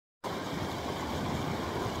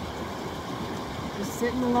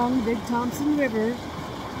sitting along the Big Thompson River.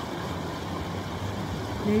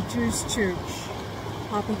 Nature's church.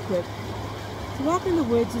 Hoppy quip. To walk in the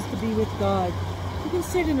woods is to be with God. You can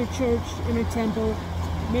sit in a church, in a temple,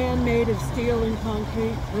 man-made of steel and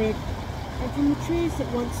concrete, brick, and from the trees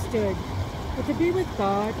that once stood. But to be with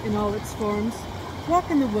God in all its forms, walk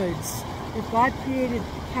in the woods. If God created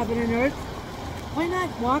heaven and earth, why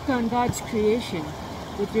not walk on God's creation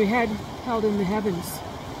with your head held in the heavens?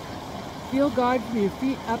 Feel God from your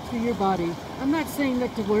feet up through your body. I'm not saying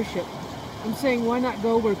that to worship. I'm saying why not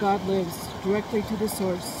go where God lives, directly to the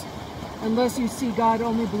source? Unless you see God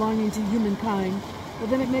only belonging to humankind, well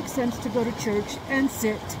then it makes sense to go to church and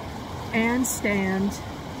sit and stand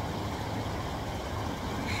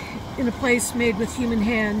in a place made with human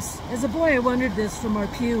hands. As a boy I wondered this from our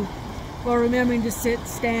pew, while remembering to sit,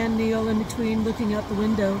 stand, kneel in between, looking out the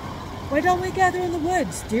window. Why don't we gather in the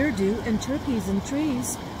woods, deer do, and turkeys and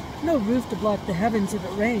trees? No roof to block the heavens if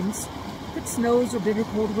it rains. If it snows or bitter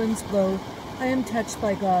cold winds blow, I am touched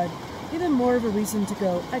by God. Even more of a reason to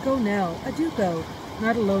go. I go now. I do go.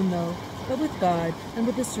 Not alone though, but with God, and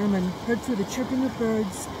with the sermon, heard through the chirping of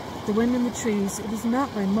birds, the wind in the trees. It is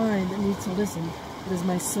not my mind that needs to listen. It is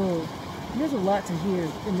my soul. And there's a lot to hear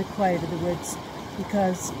in the quiet of the woods,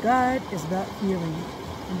 because God is about feeling.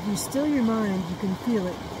 And if you still your mind, you can feel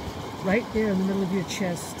it right there in the middle of your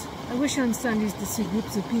chest. I wish on Sundays to see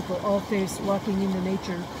groups of people, all faced, walking into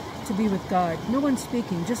nature to be with God. No one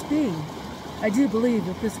speaking, just being. I do believe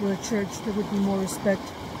if this were a church, there would be more respect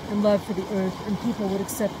and love for the earth, and people would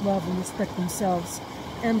accept love and respect themselves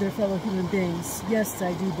and their fellow human beings. Yes,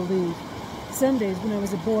 I do believe. Sundays, when I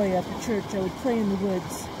was a boy after church, I would play in the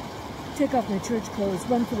woods, take off my church clothes,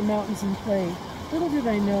 run for the mountains and play. Little did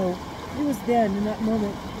I know, it was then, in that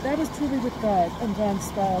moment, that I was truly with God, and God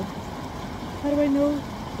smiled. How do I know?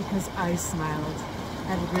 Because I smiled.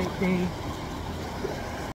 Have a great day.